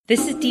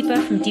This is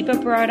Deepa from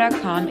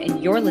deepabarra.com,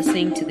 and you're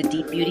listening to the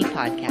Deep Beauty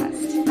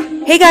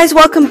Podcast. Hey guys,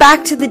 welcome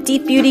back to the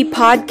Deep Beauty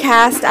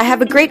Podcast. I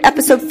have a great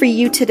episode for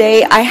you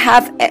today. I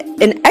have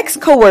an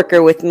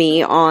ex-coworker with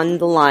me on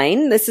the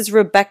line. This is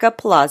Rebecca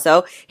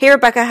Palazzo. Hey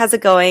Rebecca, how's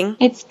it going?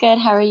 It's good.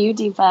 How are you,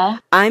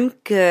 Deepa? I'm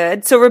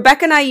good. So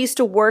Rebecca and I used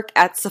to work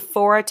at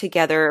Sephora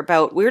together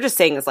we were just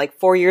saying this like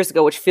 4 years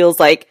ago, which feels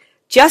like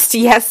just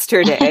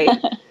yesterday.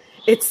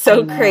 It's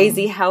so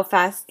crazy how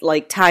fast,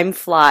 like, time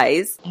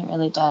flies. It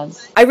really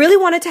does. I really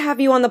wanted to have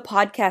you on the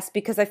podcast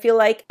because I feel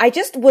like I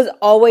just was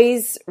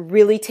always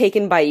really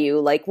taken by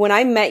you. Like, when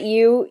I met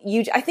you,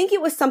 I think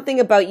it was something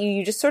about you.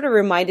 You just sort of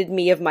reminded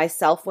me of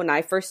myself when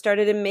I first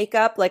started in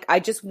makeup. Like, I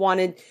just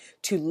wanted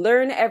to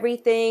learn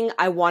everything.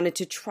 I wanted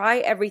to try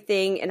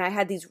everything. And I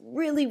had these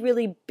really,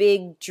 really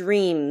big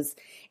dreams.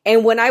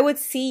 And when I would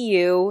see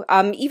you,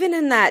 even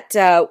in that,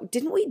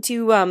 didn't we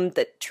do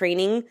the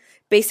training,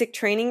 basic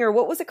training, or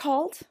what was it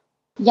called?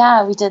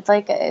 Yeah, we did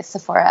like a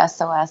Sephora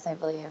SOS, I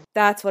believe.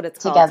 That's what it's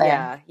together.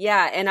 Called.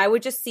 Yeah. And I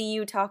would just see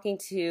you talking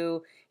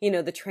to,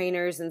 the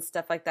trainers and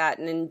stuff like that.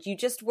 And you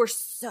just were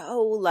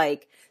so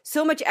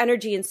much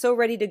energy and so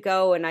ready to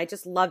go. And I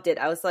just loved it.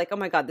 I was like, oh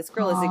my God, this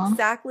girl is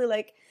exactly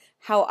like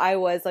how I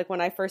was like when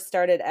I first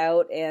started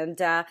out.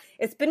 And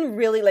it's been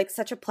really like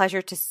such a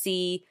pleasure to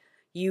see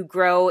you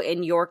grow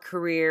in your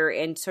career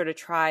and sort of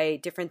try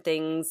different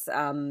things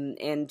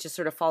and just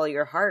sort of follow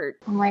your heart.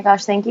 Oh my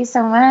gosh, thank you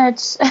so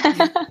much.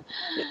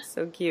 It's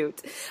so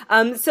cute.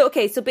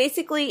 So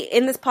basically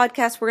in this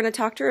podcast, we're going to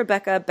talk to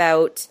Rebecca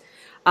about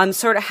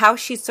sort of how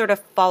she sort of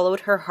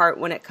followed her heart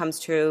when it comes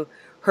to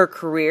her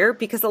career,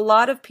 because a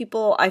lot of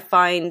people I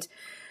find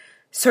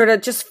sort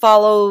of just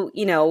follow,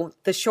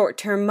 the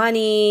short-term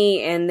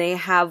money, and they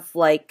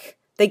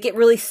get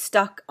really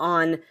stuck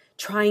on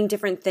trying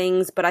different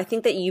things. But I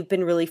think that you've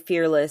been really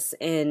fearless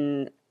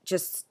in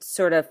just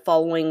sort of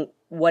following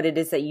what it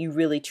is that you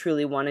really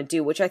truly want to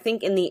do, which I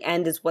think in the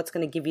end is what's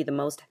going to give you the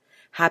most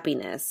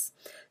happiness.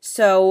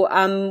 So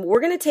we're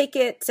going to take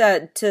it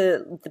to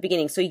the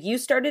beginning. So you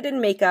started in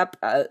makeup.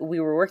 We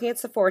were working at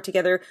Sephora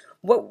together.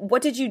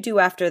 What did you do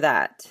after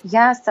that?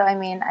 Yeah, so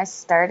I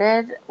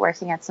started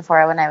working at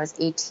Sephora when I was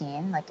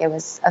 18. Like, it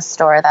was a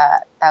store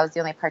that was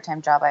the only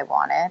part-time job I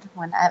wanted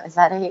when I was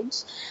that age.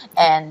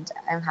 And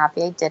I'm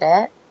happy I did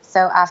it. So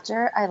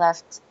after I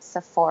left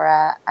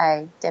Sephora,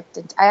 I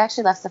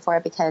actually left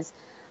Sephora because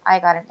I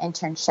got an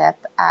internship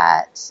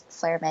at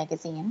Flare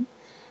magazine.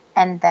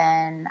 And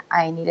then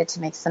I needed to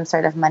make some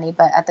sort of money,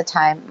 but at the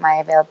time my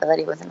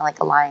availability wasn't like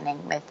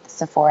aligning with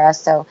Sephora.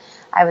 So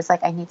I was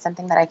like, I need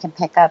something that I can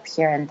pick up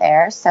here and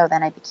there. So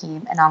then I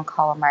became an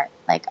on-column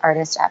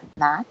artist at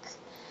MAC.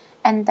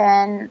 And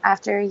then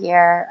after a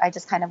year, I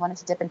just kind of wanted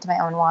to dip into my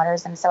own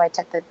waters. And so I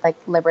took the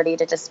liberty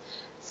to just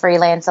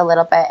freelance a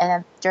little bit. And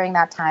then during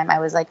that time, I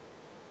was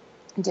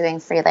doing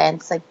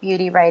freelance,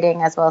 beauty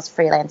writing, as well as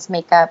freelance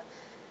makeup.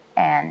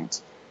 And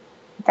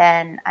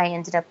then I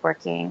ended up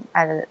working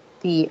at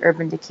the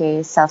Urban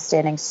Decay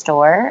self-standing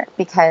store,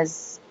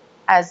 because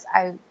as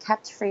I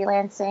kept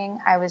freelancing,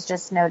 I was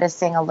just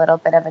noticing a little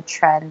bit of a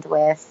trend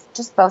with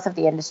just both of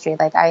the industry.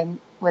 I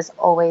was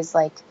always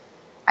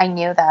I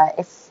knew that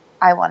if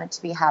I wanted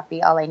to be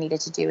happy, all I needed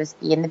to do was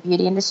be in the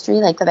beauty industry.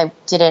 That I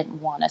didn't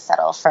want to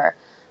settle for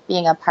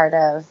being a part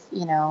of,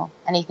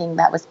 anything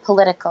that was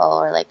political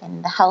or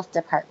in the health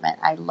department.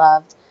 I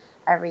loved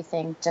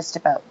everything just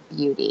about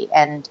beauty,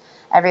 and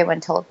everyone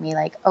told me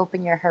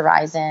open your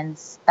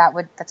horizons.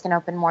 That's going to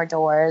open more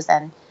doors.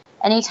 And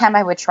anytime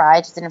I would try,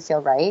 it just didn't feel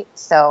right.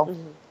 So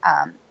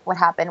what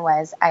happened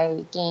was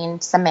I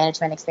gained some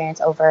management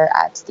experience over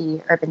at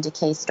the Urban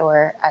Decay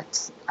store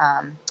at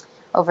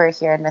over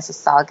here in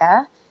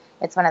Mississauga.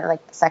 It's one of the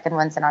second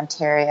ones in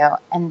Ontario.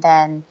 And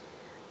then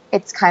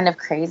it's kind of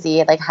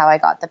crazy how I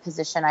got the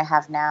position I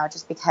have now,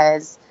 just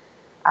because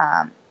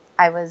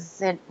I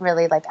wasn't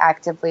really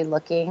actively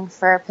looking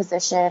for a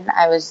position.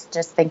 I was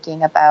just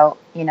thinking about,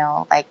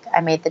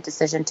 I made the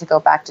decision to go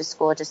back to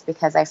school just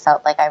because I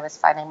felt like I was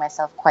finding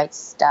myself quite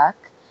stuck.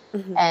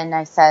 Mm-hmm. And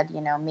I said,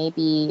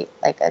 maybe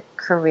a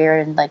career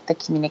in the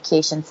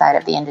communication side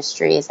of the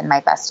industry is in my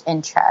best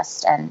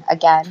interest. And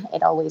again,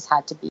 it always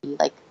had to be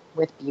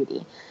with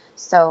beauty.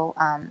 So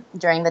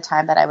during the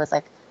time that I was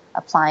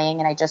applying,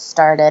 and I just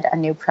started a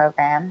new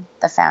program,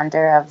 the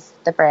founder of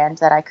the brand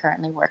that I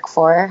currently work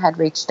for had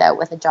reached out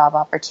with a job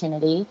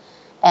opportunity,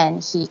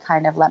 and he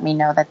kind of let me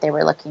know that they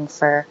were looking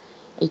for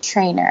a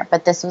trainer,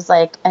 but this was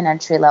an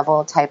entry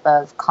level type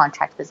of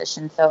contract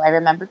position. So I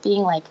remember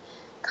being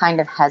kind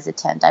of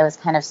hesitant. I was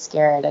kind of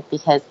scared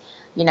because,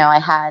 I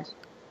had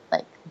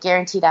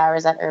guaranteed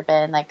hours at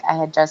Urban. I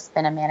had just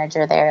been a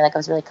manager there. I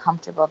was really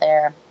comfortable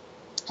there.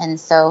 And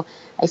so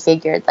I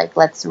figured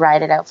let's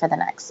ride it out for the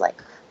next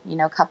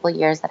couple of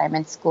years that I'm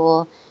in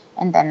school,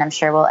 and then I'm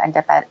sure we'll end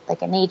up at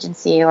an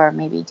agency or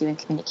maybe doing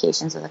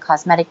communications with a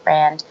cosmetic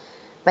brand.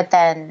 But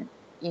then,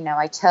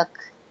 I took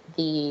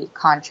the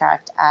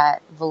contract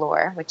at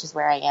Velour, which is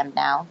where I am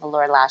now,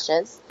 Velour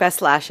Lashes.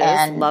 Best lashes.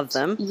 And love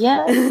them.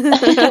 Yes,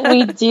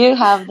 we do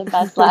have the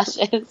best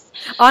lashes.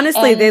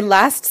 Honestly, they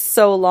last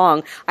so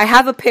long. I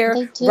have a pair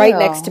right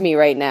next to me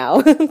right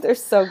now. They're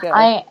so good.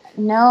 I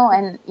know,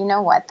 and you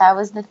know what? That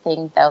was the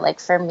thing, though. Like,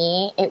 for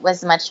me, it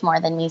was much more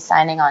than me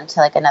signing on to,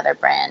 like, another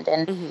brand.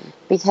 And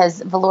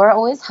because Velour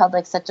always held,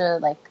 like, such a,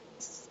 like,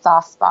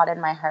 soft spot in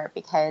my heart,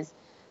 because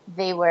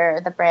they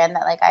were the brand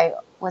that, like, I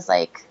was,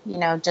 like, you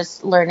know,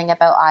 just learning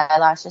about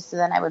eyelashes. So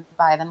then I would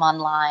buy them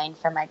online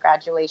for my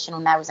graduation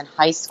when I was in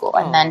high school.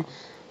 And then,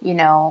 you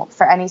know,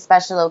 for any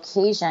special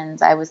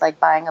occasions, I was, like,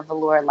 buying a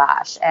velour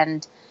lash.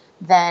 And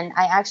then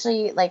I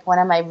actually, like, one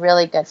of my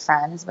really good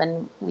friends,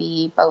 when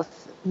we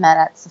both met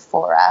at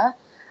Sephora,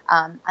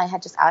 I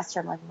had just asked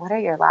her, I'm like, what are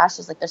your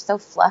lashes? Like, they're so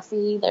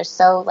fluffy. They're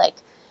so, like,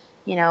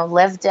 you know,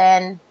 lived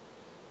in.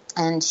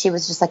 And she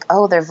was just like,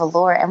 oh, they're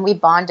velour. And we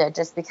bonded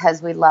just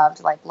because we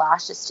loved, like,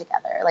 lashes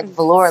together, like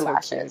velour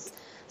lashes. Cute.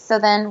 So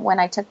then when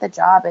I took the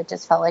job, it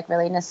just felt, like,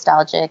 really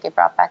nostalgic. It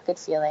brought back good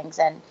feelings.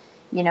 And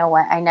you know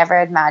what? I never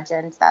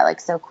imagined that,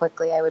 like, so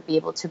quickly I would be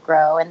able to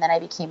grow. And then I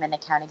became an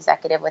account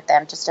executive with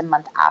them just a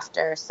month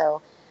after.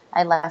 So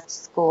I left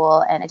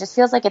school, and it just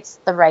feels like it's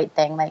the right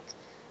thing. Like,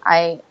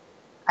 I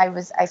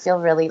feel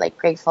really, like,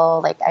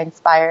 grateful. Like, I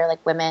inspire,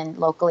 like, women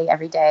locally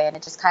every day, and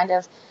it just kind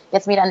of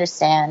gets me to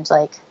understand,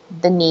 like,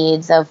 the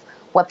needs of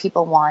what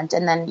people want.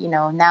 And then, you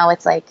know, now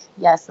it's like,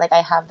 yes, like,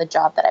 I have the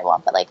job that I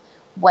want, but, like,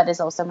 what is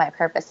also my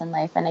purpose in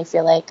life? And I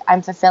feel like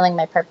I'm fulfilling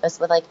my purpose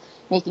with, like,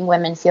 making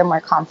women feel more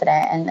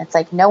confident. And it's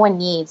like, no one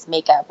needs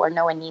makeup or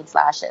no one needs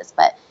lashes,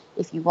 but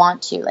if you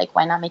want to, like,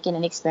 why not make it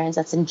an experience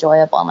that's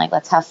enjoyable, and, like,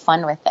 let's have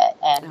fun with it.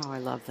 And I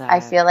love that.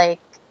 I feel like,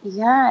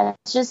 yeah,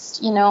 it's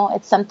just, you know,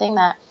 it's something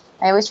that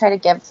I always try to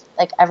give,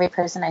 like, every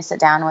person I sit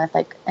down with,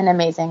 like, an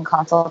amazing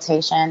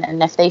consultation.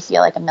 And if they feel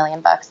like $1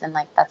 million, then,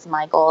 like, that's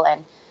my goal.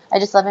 And I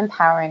just love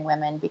empowering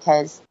women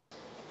because,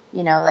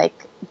 you know,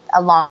 like,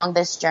 along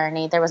this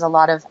journey, there was a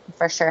lot of,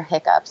 for sure,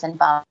 hiccups and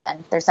bumps.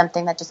 And there's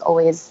something that just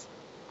always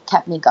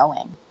kept me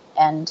going.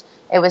 And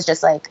it was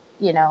just, like,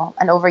 you know,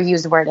 an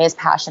overused word is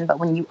passion. But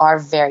when you are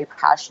very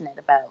passionate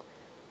about,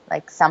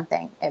 like,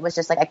 something, it was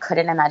just like I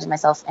couldn't imagine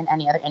myself in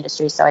any other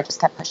industry. So I just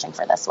kept pushing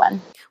for this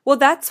one. Well,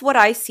 that's what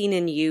I seen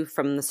in you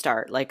from the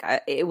start. Like,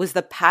 it was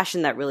the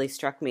passion that really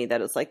struck me,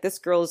 that it was like, this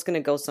girl is going to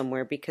go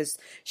somewhere because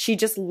she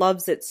just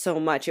loves it so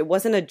much. It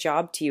wasn't a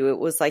job to you. It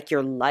was like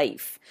your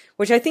life,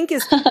 which I think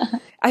is,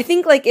 I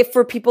think, like, if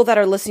for people that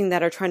are listening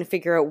that are trying to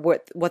figure out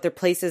what their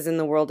place is in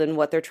the world and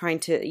what they're trying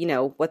to, you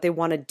know, what they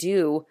want to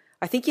do,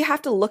 I think you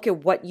have to look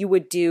at what you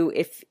would do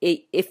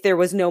if there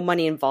was no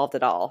money involved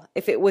at all.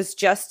 If it was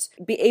just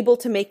be able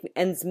to make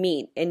ends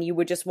meet and you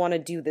would just want to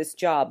do this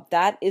job,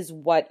 that is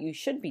what you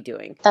should be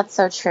doing. That's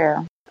so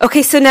true.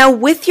 Okay, so now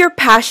with your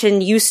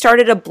passion, you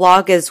started a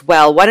blog as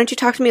well. Why don't you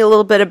talk to me a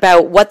little bit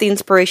about what the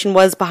inspiration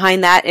was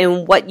behind that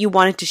and what you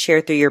wanted to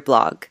share through your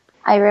blog?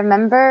 I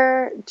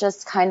remember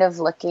just kind of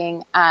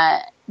looking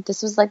at,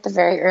 this was like the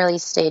very early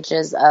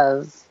stages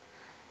of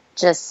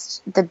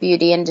just the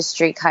beauty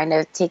industry kind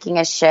of taking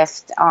a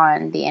shift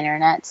on the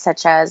internet,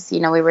 such as,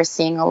 you know, we were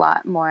seeing a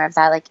lot more of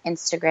that, like,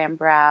 Instagram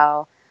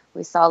brow.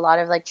 We saw a lot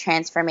of, like,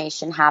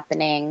 transformation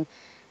happening.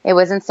 It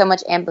wasn't so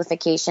much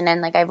amplification.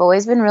 And, like, I've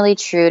always been really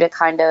true to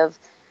kind of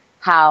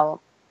how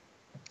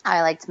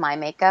I liked my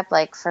makeup.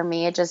 Like, for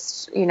me, it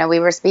just, you know, we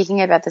were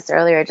speaking about this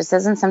earlier. It just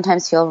doesn't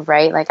sometimes feel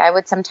right. Like, I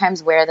would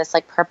sometimes wear this,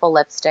 like, purple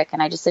lipstick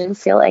and I just didn't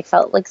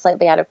felt like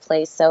slightly out of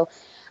place. So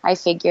I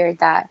figured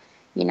that,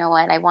 you know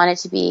what, I wanted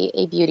to be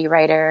a beauty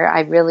writer. I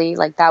really,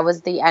 like, that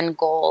was the end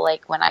goal,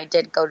 like, when I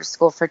did go to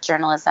school for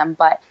journalism.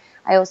 But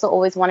I also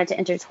always wanted to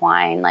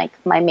intertwine, like,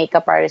 my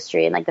makeup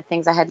artistry and, like, the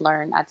things I had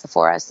learned at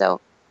Sephora.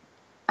 So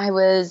I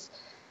was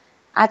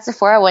at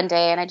Sephora one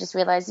day and I just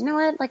realized, you know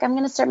what, like, I'm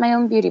going to start my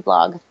own beauty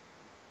blog.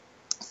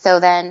 So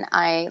then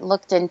I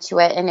looked into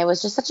it, and it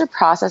was just such a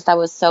process that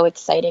was so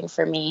exciting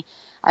for me.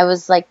 I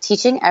was, like,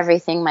 teaching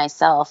everything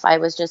myself. I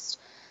was just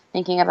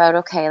thinking about,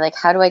 okay, like,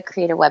 how do I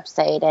create a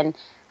website and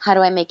how do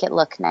I make it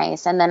look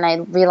nice? And then I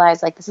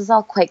realized, like, this is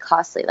all quite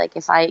costly. Like,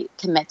 if I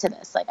commit to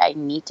this, like, I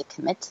need to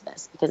commit to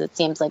this because it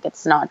seems like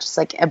it's not just,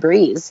 like, a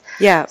breeze.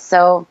 Yeah.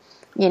 So,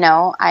 you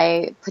know,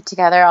 I put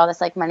together all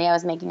this, like, money I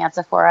was making at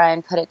Sephora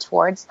and put it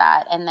towards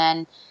that. And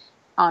then,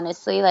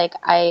 honestly, like,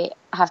 I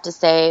have to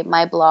say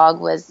my blog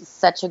was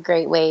such a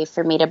great way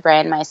for me to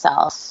brand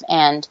myself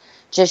and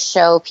just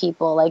show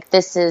people, like,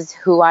 this is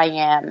who I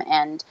am.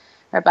 And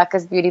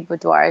Rebecca's Beauty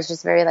Boudoir is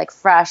just very, like,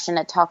 fresh, and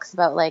it talks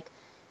about, like,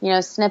 you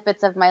know,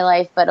 snippets of my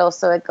life, but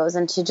also it goes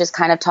into just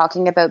kind of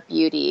talking about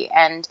beauty.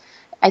 And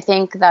I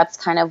think that's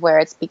kind of where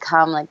it's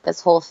become, like,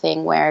 this whole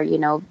thing where, you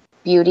know,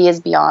 beauty is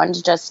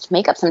beyond just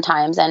makeup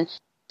sometimes. And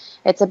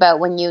it's about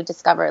when you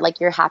discover, like,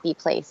 your happy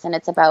place. And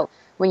it's about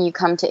when you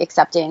come to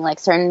accepting, like,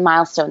 certain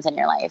milestones in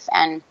your life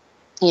and,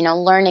 you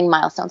know, learning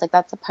milestones. Like,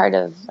 that's a part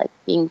of, like,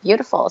 being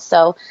beautiful.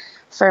 So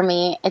for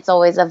me, it's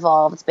always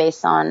evolved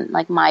based on,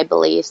 like, my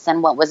beliefs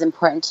and what was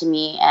important to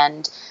me.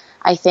 And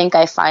I think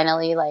I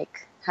finally,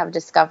 like, have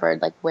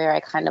discovered, like, where I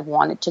kind of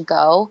wanted to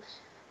go.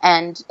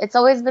 And it's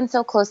always been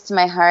so close to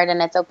my heart,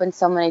 and it's opened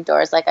so many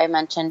doors, like I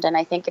mentioned. And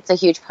I think it's a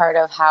huge part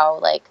of how,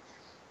 like,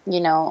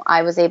 you know,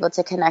 I was able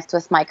to connect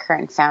with my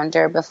current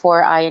founder.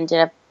 Before I ended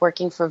up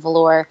working for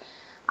Velour,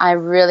 I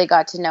really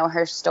got to know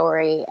her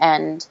story,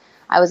 and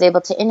I was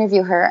able to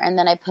interview her, and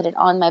then I put it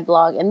on my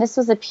blog. And this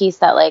was a piece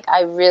that, like,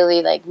 I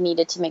really, like,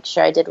 needed to make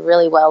sure I did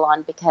really well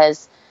on,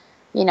 because,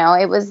 you know,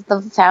 it was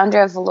the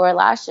founder of Velour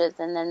Lashes.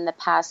 And then in the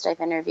past, I've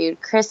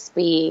interviewed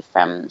Crispy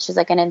she's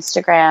like an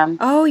Instagram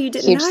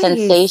huge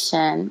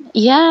sensation.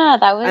 Yeah,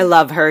 that was. I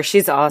love her.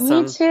 She's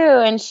awesome. Me too.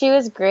 And she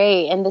was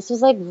great. And this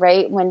was like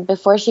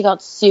before she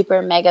got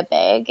super mega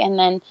big. And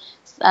then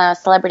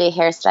celebrity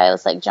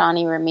hairstylists like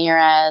Johnny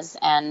Ramirez,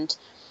 and,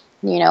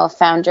 you know, a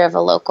founder of a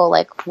local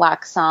like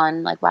wax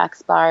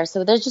bar.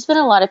 So there's just been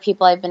a lot of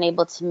people I've been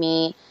able to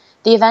meet.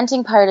 The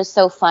eventing part is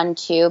so fun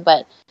too,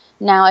 but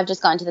now I've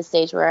just gotten to the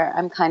stage where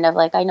I'm kind of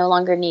like, I no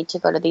longer need to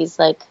go to these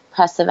like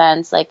press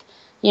events. Like,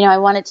 you know, I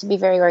want it to be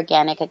very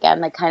organic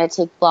again, like kind of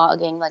take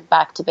blogging like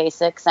back to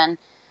basics. And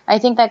I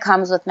think that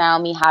comes with now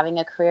me having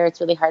a career.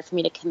 It's really hard for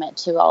me to commit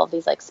to all of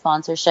these like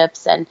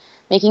sponsorships, and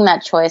making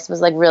that choice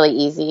was like really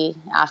easy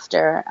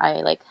after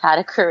I like had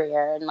a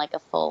career and like a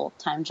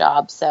full-time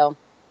job. So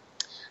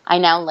I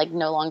now like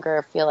no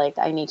longer feel like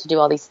I need to do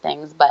all these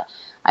things, but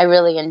I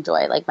really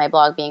enjoy like my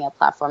blog being a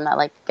platform that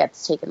like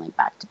gets taken like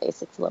back to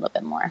basics a little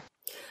bit more.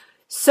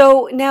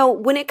 So now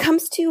when it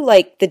comes to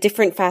like the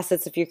different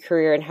facets of your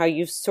career and how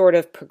you've sort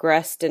of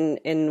progressed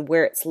and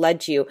where it's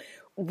led you,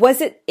 was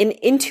it an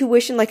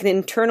intuition, like an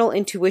internal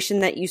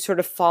intuition that you sort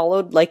of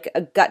followed, like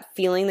a gut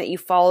feeling that you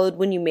followed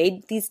when you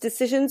made these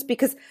decisions?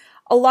 Because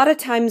a lot of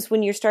times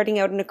when you're starting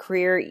out in a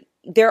career,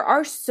 there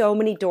are so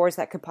many doors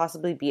that could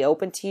possibly be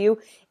open to you.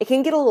 It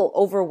can get a little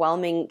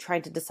overwhelming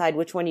trying to decide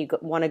which one you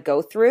want to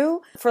go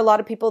through. For a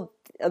lot of people,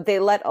 they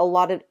let a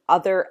lot of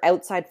other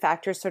outside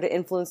factors sort of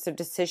influence their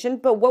decision.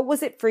 But what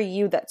was it for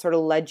you that sort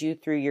of led you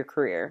through your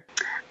career?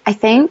 I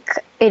think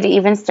it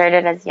even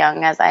started as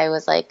young as I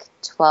was like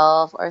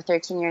 12 or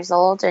 13 years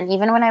old. And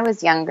even when I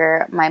was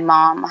younger, my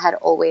mom had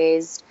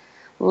always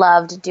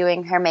loved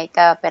doing her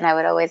makeup, and I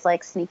would always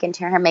like sneak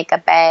into her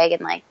makeup bag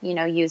and like, you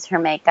know, use her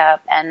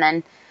makeup. And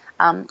then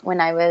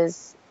when I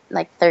was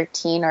like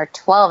 13 or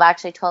 12,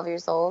 actually 12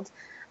 years old,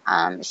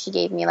 she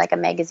gave me like a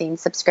magazine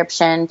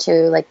subscription to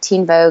like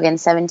Teen Vogue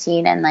and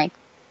 17. And like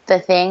the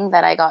thing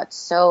that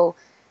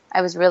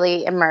I was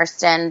really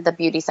immersed in the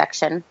beauty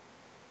section.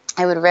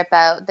 I would rip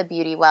out the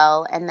beauty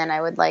well, and then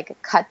I would like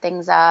cut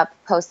things up,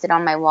 post it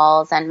on my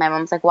walls. And my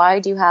mom's like, why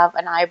do you have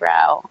an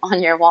eyebrow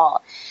on your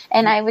wall?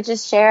 And I would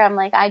just share, I'm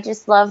like, I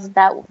just love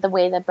the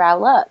way the brow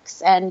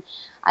looks. And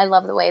I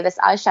love the way this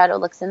eyeshadow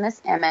looks in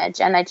this image.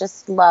 And I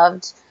just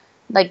loved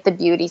like the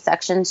beauty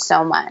section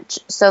so much.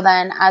 So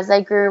then as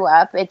I grew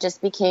up, it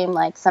just became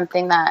like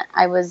something that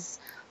I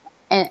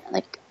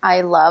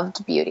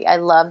loved beauty. I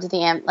loved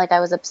I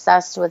was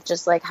obsessed with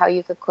just like how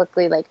you could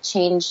quickly like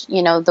change,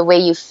 you know, the way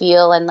you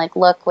feel and like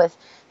look with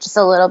just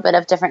a little bit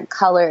of different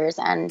colors.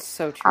 And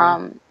so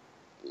true.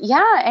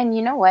 Yeah. And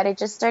you know what? It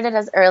just started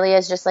as early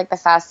as just like the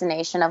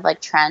fascination of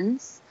like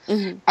trends.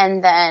 Mm-hmm.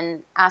 And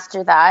then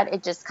after that,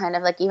 it just kind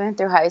of like, even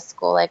through high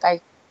school, like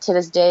I, to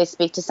this day,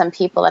 speak to some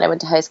people that I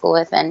went to high school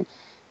with, and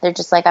they're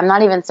just like, I'm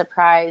not even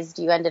surprised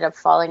you ended up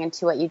falling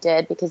into what you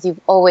did, because you've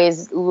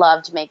always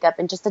loved makeup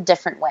in just a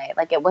different way.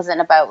 Like it wasn't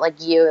about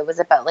like you, it was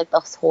about like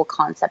this whole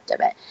concept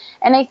of it.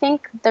 And I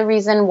think the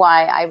reason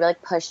why I really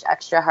pushed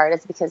extra hard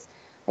is because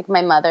like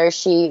my mother,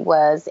 she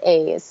was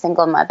a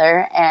single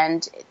mother,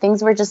 and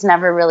things were just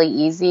never really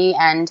easy.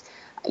 And,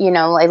 you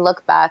know, I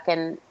look back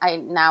and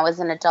now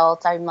as an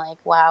adult, I'm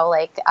like, wow,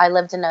 like I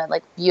lived in a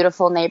like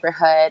beautiful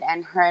neighborhood,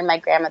 and her and my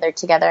grandmother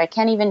together, I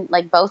can't even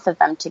like both of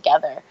them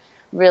together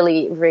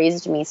really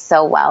raised me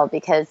so well,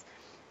 because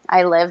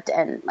I lived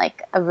in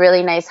like a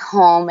really nice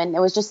home, and it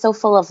was just so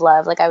full of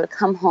love. Like I would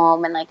come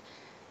home and like,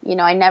 you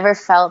know, I never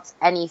felt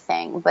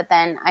anything. But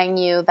then I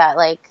knew that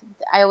like,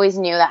 I always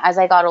knew that as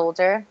I got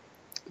older,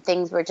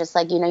 things were just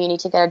like, you know, you need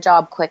to get a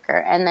job quicker.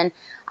 And then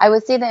I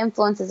would see the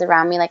influences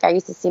around me. Like I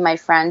used to see my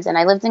friends, and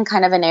I lived in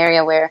kind of an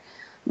area where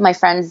my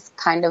friends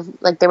kind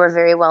of like, they were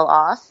very well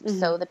off. Mm-hmm.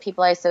 So the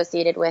people I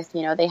associated with,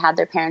 you know, they had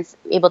their parents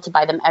able to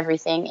buy them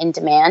everything in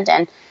demand.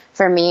 And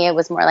for me, it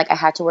was more like I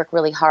had to work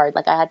really hard.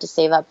 Like I had to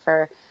save up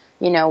for,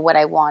 you know, what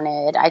I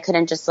wanted. I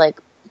couldn't just like,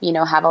 you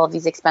know, have all of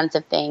these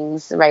expensive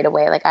things right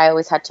away. Like I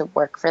always had to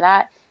work for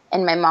that.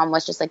 And my mom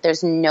was just like,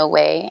 there's no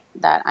way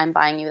that I'm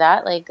buying you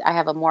that. Like I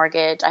have a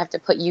mortgage, I have to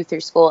put you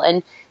through school.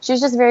 And she was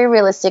just very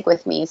realistic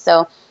with me.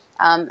 So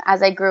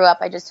as I grew up,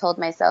 I just told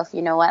myself,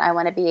 you know what, I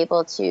want to be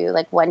able to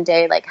like one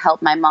day like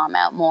help my mom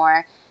out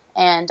more.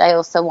 And I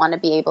also want to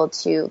be able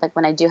to, like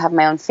when I do have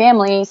my own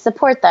family,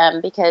 support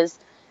them, because,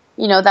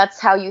 you know,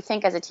 that's how you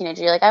think as a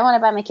teenager. You're like, I want to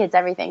buy my kids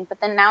everything. But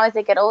then now as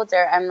they get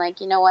older, I'm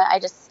like, you know what,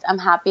 I'm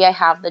happy I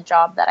have the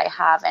job that I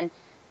have, and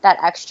that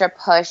extra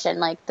push and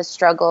like the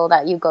struggle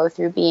that you go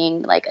through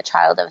being like a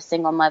child of a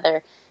single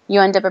mother, you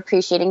end up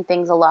appreciating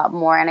things a lot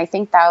more. And I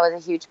think that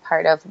was a huge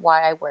part of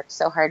why I worked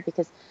so hard,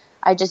 because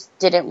I just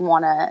didn't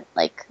want to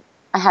like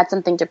I had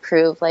something to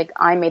prove. Like,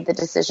 I made the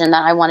decision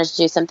that I wanted to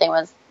do something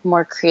that was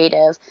more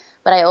creative,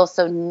 but I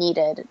also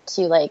needed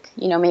to, like,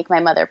 you know, make my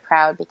mother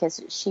proud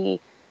because she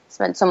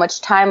spent so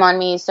much time on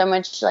me, so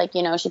much, like,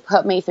 you know, she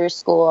put me through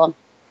school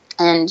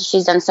and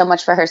she's done so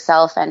much for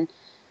herself. And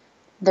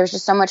there's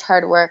just so much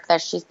hard work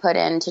that she's put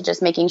into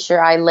just making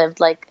sure I lived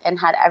like and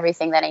had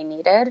everything that I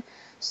needed.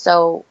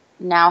 So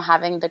now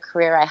having the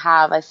career I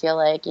have, I feel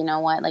like, you know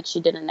what, like she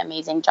did an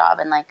amazing job.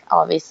 And like,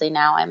 obviously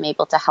now I'm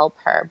able to help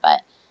her,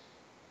 but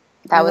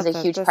that was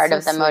a huge part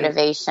of the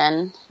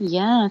motivation.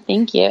 Yeah,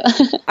 thank you.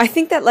 I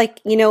think that, like,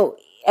 you know,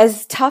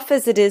 as tough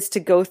as it is to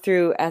go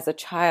through as a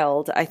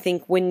child, I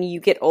think when you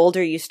get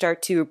older, you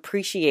start to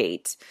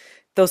appreciate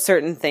those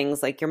certain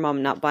things, like your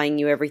mom not buying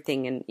you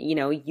everything and, you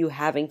know, you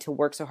having to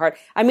work so hard.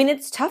 I mean,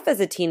 it's tough as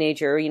a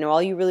teenager. You know,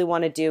 all you really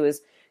want to do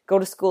is go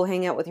to school,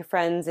 hang out with your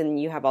friends, and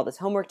you have all this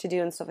homework to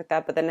do and stuff like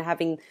that. But then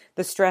having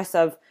the stress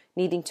of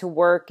needing to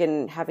work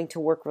and having to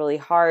work really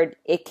hard,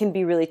 it can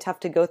be really tough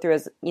to go through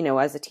as, you know,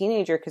 as a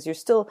teenager, because you're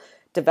still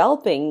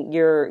developing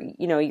your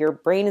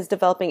brain is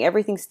developing,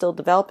 everything's still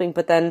developing.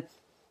 But then,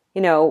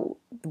 you know,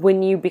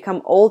 when you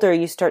become older,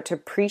 you start to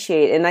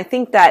appreciate. And I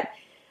think that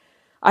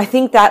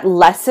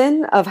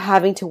lesson of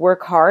having to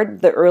work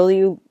hard, the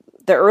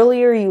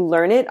earlier you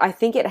learn it, I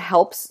think it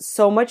helps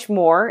so much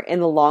more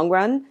in the long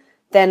run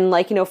than,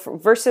 like, you know,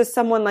 versus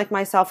someone like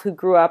myself who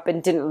grew up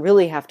and didn't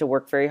really have to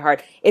work very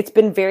hard. It's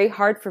been very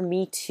hard for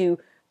me to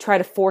try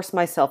to force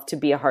myself to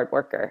be a hard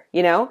worker.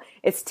 You know,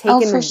 it's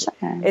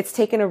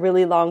taken a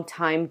really long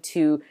time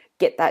to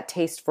get that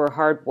taste for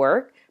hard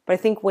work. But I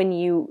think when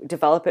you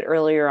develop it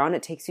earlier on,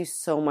 it takes you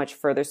so much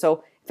further.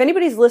 So if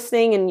anybody's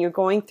listening and you're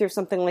going through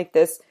something like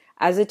this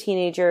as a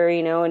teenager,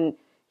 you know, and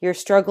you're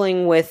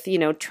struggling with, you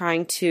know,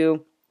 trying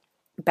to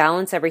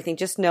balance everything,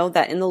 just know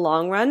that in the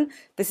long run,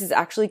 this is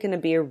actually going to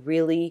be a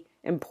really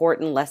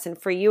important lesson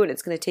for you, and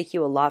it's going to take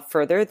you a lot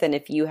further than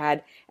if you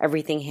had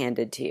everything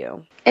handed to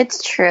you.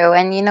 It's true.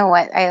 And you know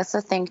what? I also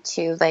think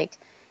too, like,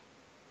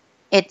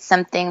 it's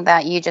something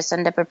that you just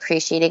end up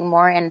appreciating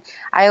more. And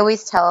I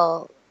always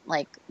tell,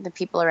 like, the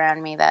people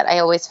around me that I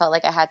always felt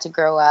like I had to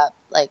grow up.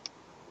 Like,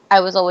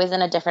 I was always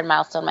in a different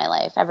milestone in my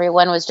life.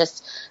 Everyone was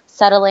just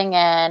settling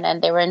in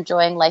and they were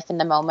enjoying life in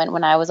the moment,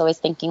 when I was always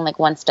thinking like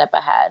one step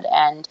ahead.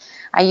 And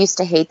I used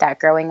to hate that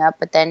growing up.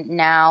 But then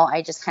now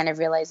I just kind of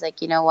realized,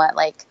 like, you know what,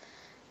 like,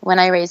 when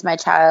I raise my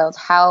child,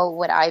 how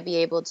would I be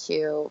able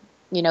to,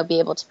 you know, be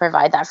able to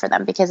provide that for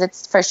them? Because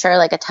it's for sure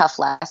like a tough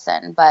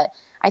lesson. But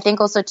I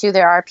think also too,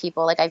 there are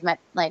people, like, I've met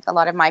like a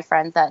lot of my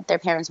friends that their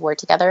parents were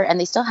together and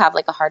they still have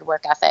like a hard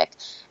work ethic.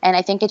 And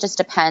I think it just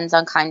depends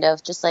on kind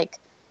of just like,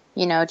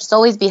 you know, just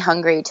always be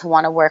hungry to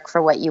want to work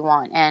for what you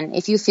want. And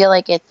if you feel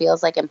like it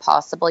feels like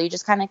impossible, you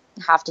just kind of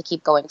have to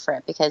keep going for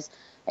it, because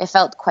it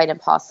felt quite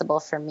impossible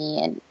for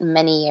me in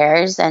many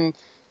years. And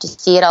to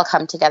see it all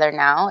come together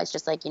now, it's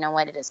just like, you know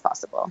what, it is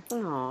possible.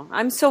 Oh,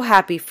 I'm so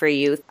happy for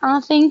you.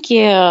 Oh, thank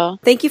you.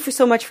 Thank you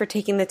so much for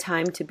taking the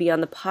time to be on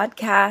the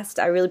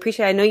podcast. I really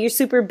appreciate it. I know you're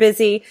super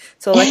busy,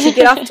 so I'll let you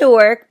get off to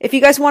work. If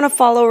you guys want to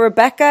follow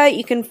Rebecca,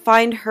 you can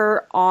find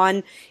her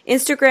on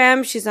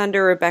Instagram. She's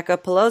under Rebecca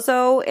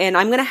Palozzo, and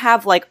I'm going to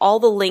have like all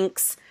the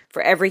links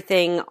for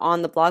everything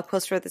on the blog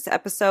post for this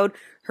episode.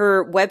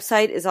 Her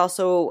website is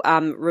also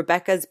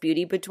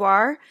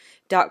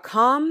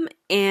Rebecca'sBeautyBoudoir.com.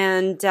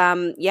 And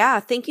yeah,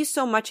 thank you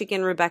so much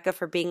again, Rebecca,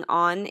 for being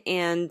on.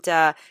 And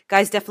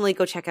guys, definitely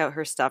go check out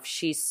her stuff.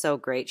 She's so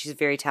great. She's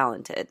very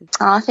talented.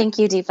 Oh, thank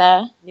you,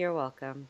 Deepa. You're welcome.